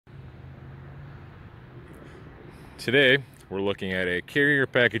Today we're looking at a carrier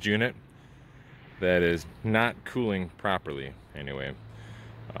package unit that is not cooling properly anyway.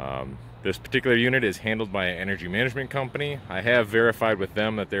 This particular unit is handled by an energy management company. I have verified with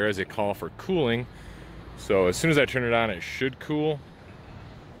them that there is a call for cooling, so as soon as I turn it on it should cool.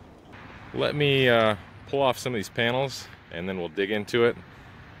 Let me pull off some of these panels and then we'll dig into it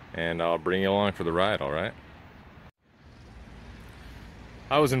and I'll bring you along for the ride, alright?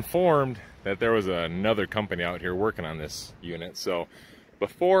 I was informed that there was another company out here working on this unit, so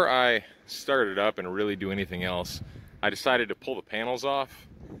before I started up and really do anything else, I decided to pull the panels off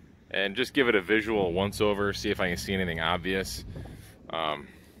and just give it a visual once over, see if I can see anything obvious.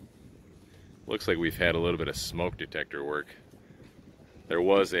 Looks like we've had a little bit of smoke detector work. There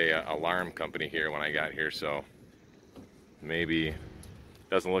was a alarm company here when I got here, so maybe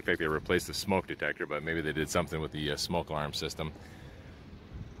doesn't look like they replaced the smoke detector, but maybe they did something with the smoke alarm system.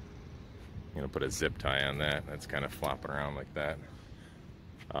 I'm gonna put a zip tie on that. That's kind of flopping around like that.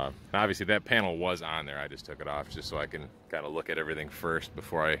 Obviously that panel was on there. I just took it off just so I can kind of look at everything first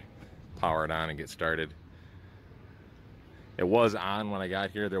before I power it on and get started. It was on when I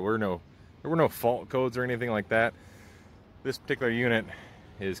got here. There were no fault codes or anything like that. This particular unit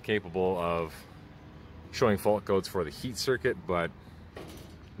is capable of showing fault codes for the heat circuit, but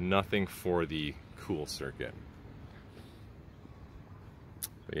nothing for the cool circuit.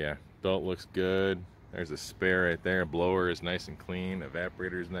 But yeah, belt looks good. There's a spare right there. Blower is nice and clean.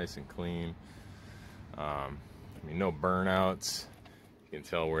 Evaporator is nice and clean. I mean, no burnouts. You can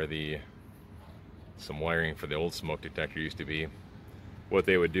tell where some wiring for the old smoke detector used to be. What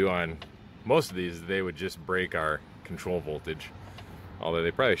they would do on most of these, they would just break our control voltage. Although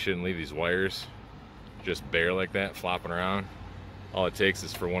they probably shouldn't leave these wires just bare like that, flopping around. All it takes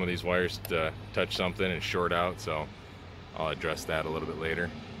is for one of these wires to touch something and short out, so I'll address that a little bit later.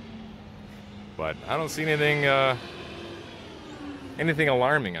 But I don't see anything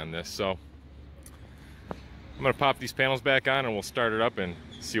alarming on this, so I'm gonna pop these panels back on and we'll start it up and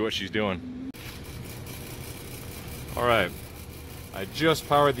see what she's doing. All right, I just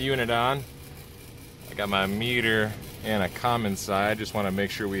powered the unit on. I got my meter and a common side. Just want to make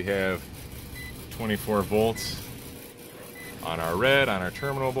sure we have 24 volts on our red, on our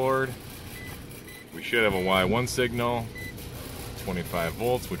terminal board. We should have a Y1 signal, 25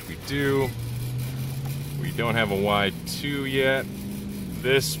 volts, which we do. We don't have a Y2 yet.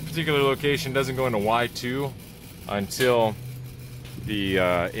 This particular location doesn't go into Y2 until the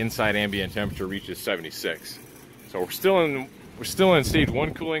inside ambient temperature reaches 76. So we're still in stage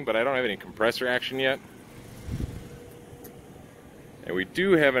 1 cooling, but I don't have any compressor action yet. And we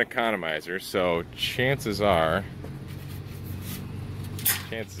do have an economizer, so chances are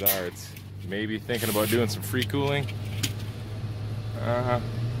it's maybe thinking about doing some free cooling.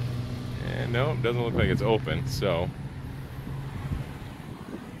 And no, it doesn't look like it's open, so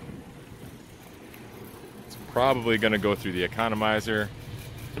it's probably going to go through the economizer,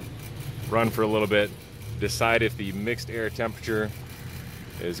 run for a little bit, decide if the mixed air temperature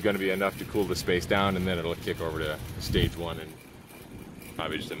is going to be enough to cool the space down, and then it'll kick over to stage 1 in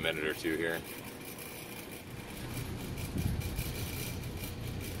probably just a minute or two here.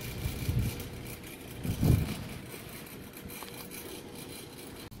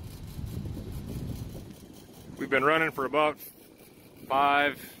 We've been running for about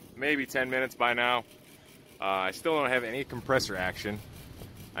 5, maybe 10 minutes by now. I still don't have any compressor action.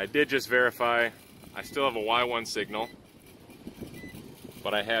 I did just verify. I still have a Y1 signal,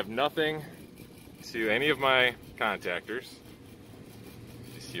 but I have nothing to any of my contactors.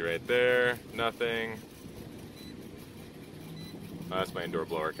 You see right there, nothing. Oh, that's my indoor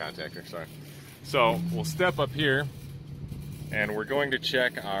blower contactor, sorry. So we'll step up here and we're going to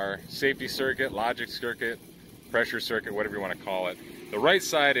check our safety circuit, logic circuit, pressure circuit, whatever you want to call it. The right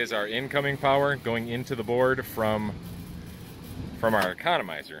side is our incoming power going into the board from our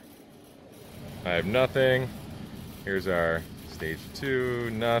economizer. I have nothing. Here's our stage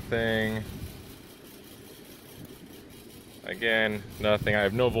 2, nothing. Again, nothing. I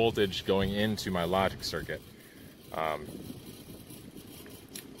have no voltage going into my logic circuit.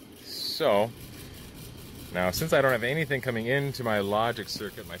 So now, since I don't have anything coming into my logic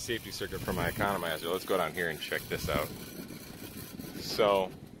circuit, my safety circuit from my economizer, let's go down here and check this out.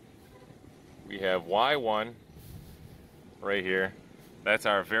 So we have Y1 right here. That's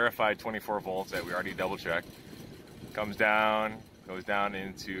our verified 24 volts that we already double checked. Comes down, goes down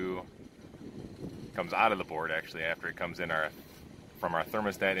into, comes out of the board actually after it comes in from our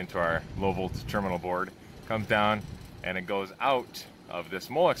thermostat into our low voltage terminal board. Comes down and it goes out of this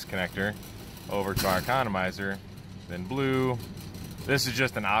Molex connector over to our economizer, then blue, This is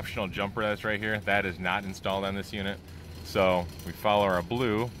just an optional jumper that's right here. That is not installed on this unit. So we follow our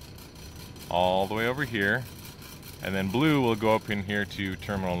blue all the way over here, and then blue will go up in here to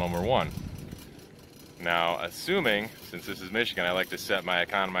terminal number 1. Now, assuming, since this is Michigan, I like to set my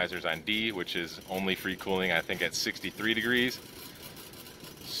economizers on D, which is only free cooling, I think at 63 degrees.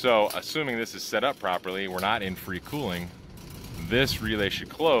 So, assuming this is set up properly, we're not in free cooling, this relay should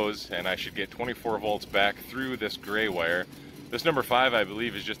close, and I should get 24 volts back through this gray wire. This number 5, I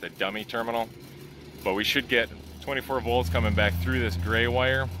believe, is just a dummy terminal, but we should get 24 volts coming back through this gray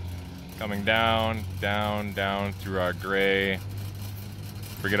wire, coming down, down, down through our gray.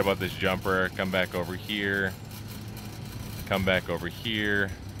 Forget about this jumper, come back over here, come back over here,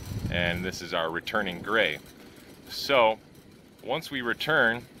 and this is our returning gray. So, once we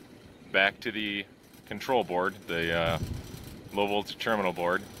return back to the control board, the low voltage terminal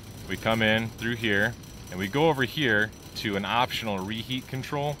board, we come in through here, and we go over here to an optional reheat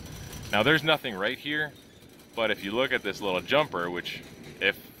control. Now there's nothing right here, but if you look at this little jumper, which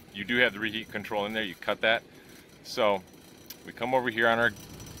if you do have the reheat control in there, you cut that. So we come over here on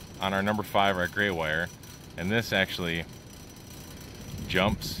our number 5, our gray wire, and this actually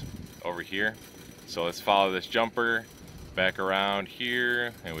jumps over here. So let's follow this jumper back around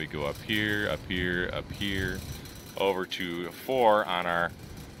here, and we go up here, up here, up here, over to 4 on our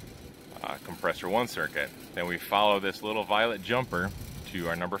compressor 1 circuit. Then we follow this little violet jumper to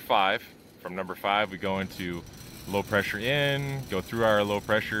our number 5. From number 5 we go into low pressure in, go through our low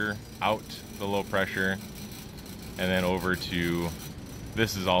pressure, out the low pressure, and then over to,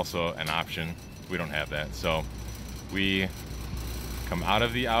 this is also an option, we don't have that. So we come out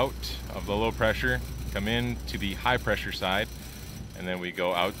of the low pressure, come in to the high pressure side, and then we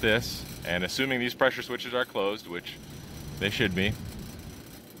go out this, and assuming these pressure switches are closed, which they should be,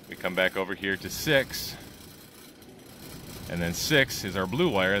 we come back over here to 6, and then 6 is our blue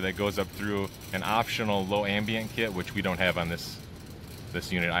wire that goes up through an optional low ambient kit, which we don't have on this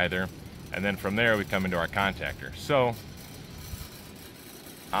unit either. And then from there we come into our contactor. So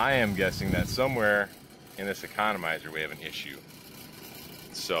I am guessing that somewhere in this economizer we have an issue.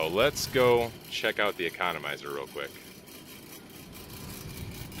 So let's go check out the economizer real quick.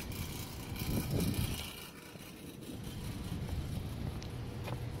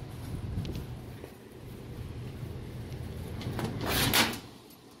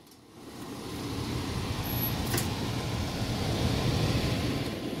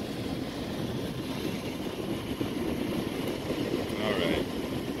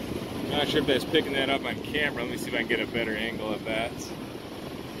 Not sure if that's picking that up on camera. Let me see if I can get a better angle of that.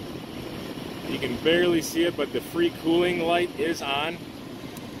 You can barely see it, but the free cooling light is on.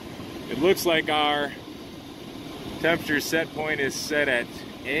 It looks like our temperature set point is set at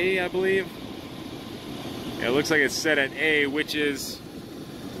A, I believe. Yeah, it looks like it's set at A, which is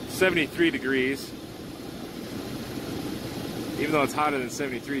 73 degrees. Even though it's hotter than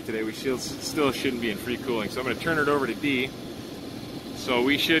 73 today, we still shouldn't be in free cooling. So I'm going to turn it over to D. So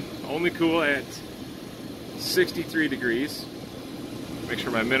we should only cool at 63 degrees. Make sure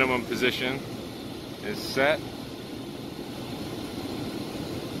my minimum position is set.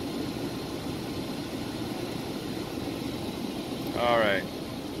 All right.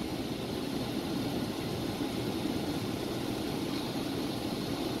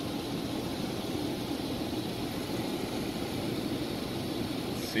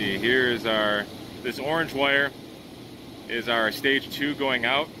 Let's see, here is this orange wire is our stage 2 going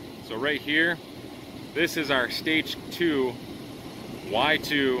out. So right here, this is our stage 2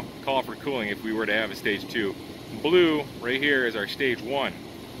 Y2 call for cooling if we were to have a stage 2. Blue right here is our stage 1.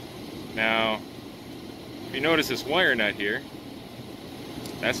 Now, if you notice this wire nut here,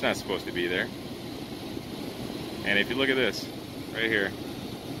 that's not supposed to be there. And if you look at this right here,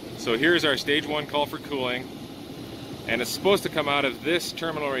 so here's our stage 1 call for cooling, and it's supposed to come out of this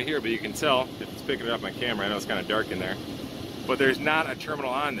terminal right here, but you can tell if it's picking it up on camera, I know it's kind of dark in there, but there's not a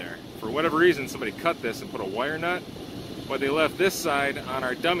terminal on there. For whatever reason, somebody cut this and put a wire nut, but they left this side on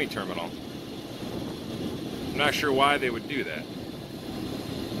our dummy terminal. I'm not sure why they would do that.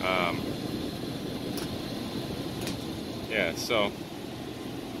 Yeah, so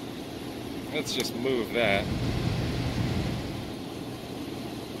let's just move that.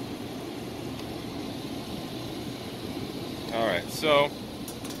 Alright, so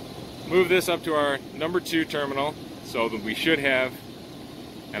move this up to our number 2 terminal so that we should have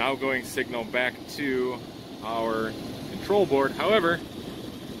an outgoing signal back to our control board. However,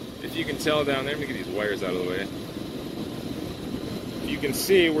 if you can tell down there, let me get these wires out of the way. You can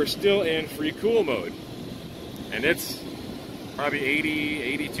see we're still in free cool mode. And it's probably 80,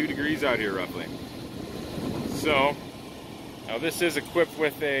 82 degrees out here roughly. So Now this is equipped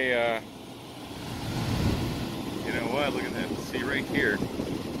with a, you know what, look at that, see right here.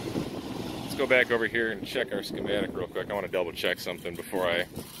 Let's go back over here and check our schematic real quick. I want to double check something before I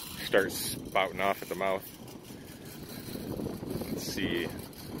start spouting off at the mouth. Let's see,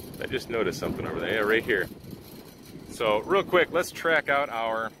 I just noticed something over there, yeah, right here. So real quick, let's track out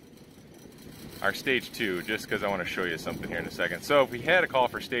our stage 2, just because I want to show you something here in a second. So if we had a call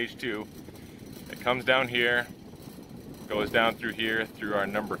for stage 2, it comes down here, goes down through here, through our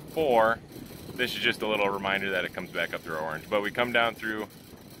number 4. This is just a little reminder that it comes back up through our orange. But we come down through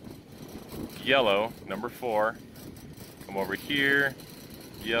yellow, number 4, come over here,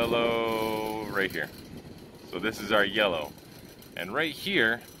 yellow, right here. So this is our yellow. And right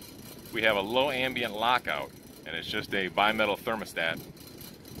here, we have a low ambient lockout, and it's just a bimetal thermostat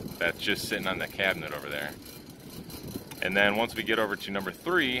that's just sitting on the cabinet over there. And then once we get over to number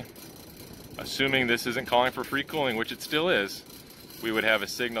 3, assuming this isn't calling for free cooling, which it still is, we would have a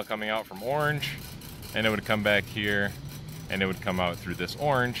signal coming out from orange, and it would come back here, and it would come out through this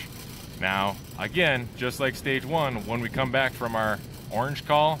orange. Now, again, just like stage 1, when we come back from our orange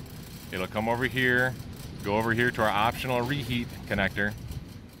call, it'll come over here, go over here to our optional reheat connector.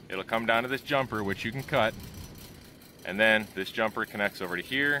 It'll come down to this jumper, which you can cut, and then this jumper connects over to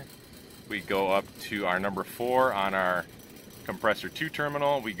here. We go up to our number 4 on our compressor 2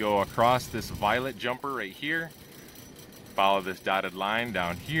 terminal. We go across this violet jumper right here, follow this dotted line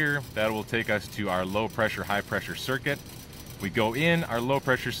down here. That will take us to our low pressure, high pressure circuit. We go in our low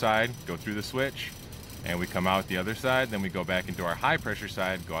pressure side, go through the switch, and we come out the other side. Then we go back into our high pressure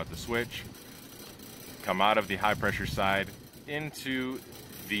side, go out the switch, come out of the high pressure side into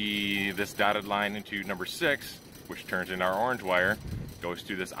this dotted line into number 6, which turns into our orange wire, goes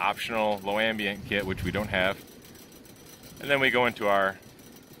through this optional low ambient kit, which we don't have, and then we go into our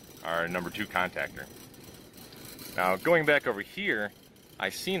number 2 contactor. Now going back over here, I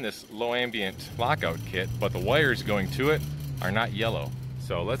seen this low ambient lockout kit, but the wires going to it are not yellow.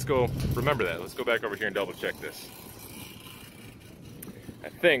 So let's go, remember that, let's go back over here and double check this. I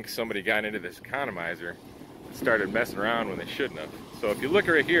think somebody got into this economizer and started messing around when they shouldn't have. So if you look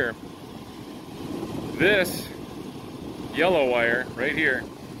right here, this yellow wire right here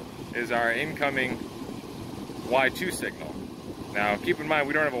is our incoming Y2 signal. Now keep in mind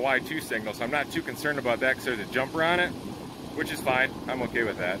we don't have a Y2 signal, so I'm not too concerned about that because there's a jumper on it, which is fine. I'm okay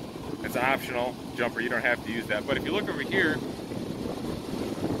with that. It's an optional jumper, you don't have to use that. But if you look over here,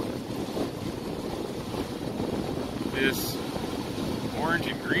 this orange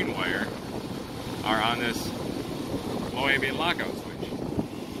and green wire are on this low ambient lockout switch.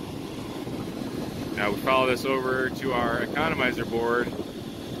 Now we follow this over to our economizer board.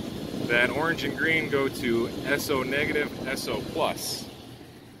 That orange and green go to SO negative, SO plus.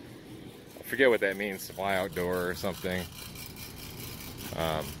 I forget what that means, supply outdoor or something.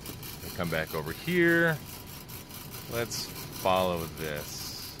 We'll come back over here. Let's follow this.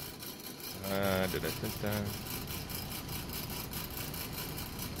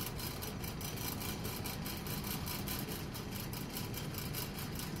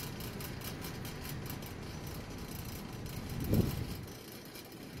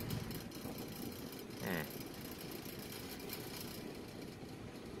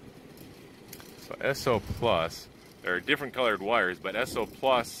 So SO plus, there are different colored wires, but SO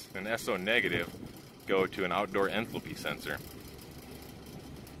plus and SO negative go to an outdoor enthalpy sensor.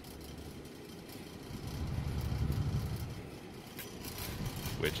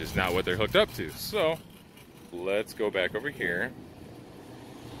 Which is not what they're hooked up to. So let's go back over here.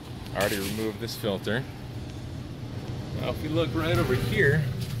 I already removed this filter. Now if we look right over here,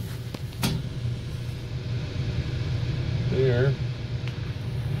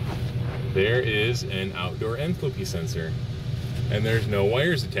 there is an outdoor enthalpy sensor, and there's no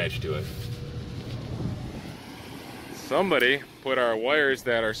wires attached to it. Somebody put our wires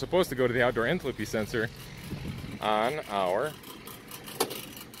that are supposed to go to the outdoor enthalpy sensor on our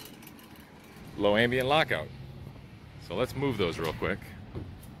low ambient lockout. So let's move those real quick.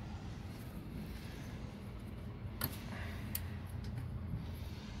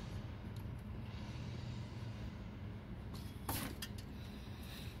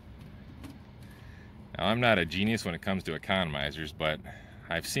 Now, I'm not a genius when it comes to economizers, but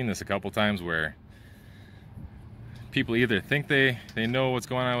I've seen this a couple times where people either think they know what's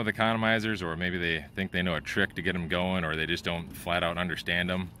going on with economizers, or maybe they think they know a trick to get them going, or they just don't flat out understand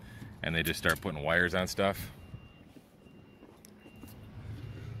them and they just start putting wires on stuff.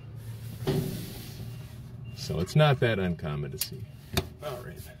 So it's not that uncommon to see. All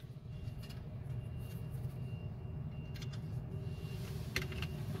right.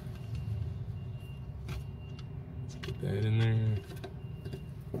 Let's put that Right in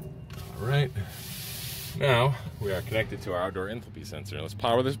there. All right. Now we are connected to our outdoor enthalpy sensor. Let's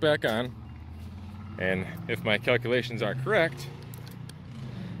power this back on. And if my calculations are correct,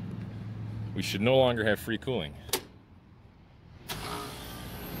 we should no longer have free cooling.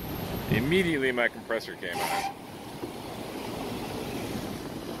 Immediately my compressor came on.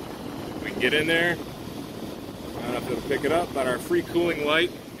 We can get in there. I don't know if it'll pick it up, but our free cooling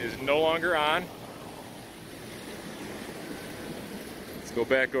light is no longer on. Let's go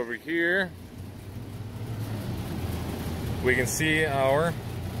back over here. We can see our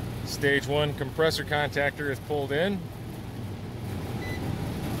stage 1 compressor contactor is pulled in.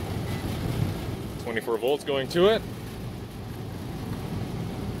 24 volts going to it.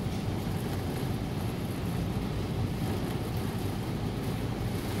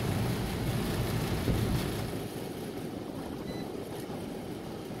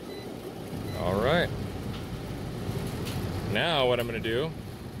 All right. Now what I'm going to do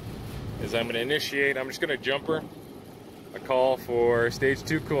is I'm going to initiate, I'm just going to jumper a call for stage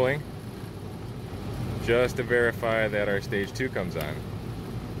 2 cooling just to verify that our stage 2 comes on.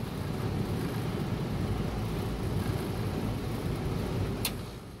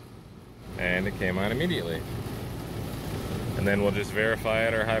 And it came on immediately. And then we'll just verify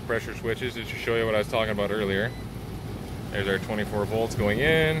at our high pressure switches just to show you what I was talking about earlier. There's our 24 volts going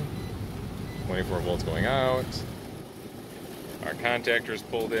in, 24 volts going out. Our contactor's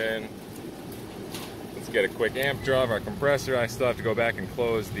pulled in. Let's get a quick amp draw of our compressor. I still have to go back and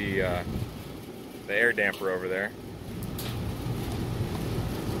close the air damper over there.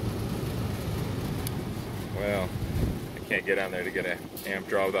 Well, I can't get on there to get an amp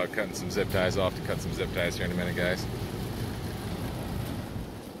draw without cutting some zip ties. I'll have to cut some zip ties here in a minute, guys.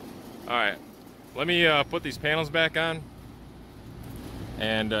 Alright, let me put these panels back on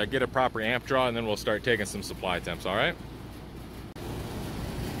and get a proper amp draw, and then we'll start taking some supply temps, alright?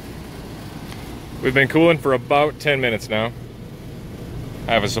 We've been cooling for about 10 minutes now.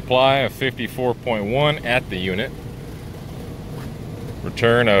 I have a supply of 54.1 at the unit.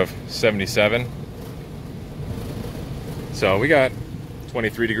 Return of 77. So we got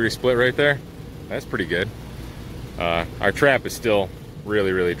 23-degree split right there. That's pretty good. Our trap is still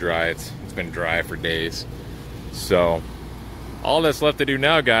really dry. It's been dry for days. So all that's left to do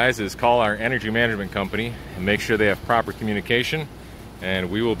now, guys, is call our energy management company and make sure they have proper communication,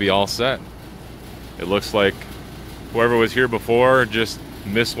 and we will be all set. It looks like whoever was here before just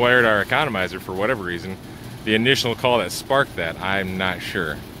miswired our economizer for whatever reason. The initial call that sparked that, I'm not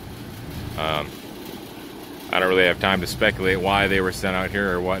sure. I don't really have time to speculate why they were sent out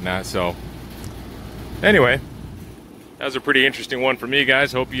here or whatnot. So anyway, that was a pretty interesting one for me,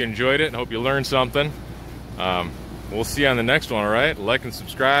 guys. Hope you enjoyed it and hope you learned something. We'll see you on the next one, all right? Like and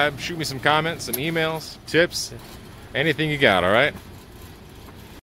subscribe. Shoot me some comments, some emails, tips, anything you got, all right?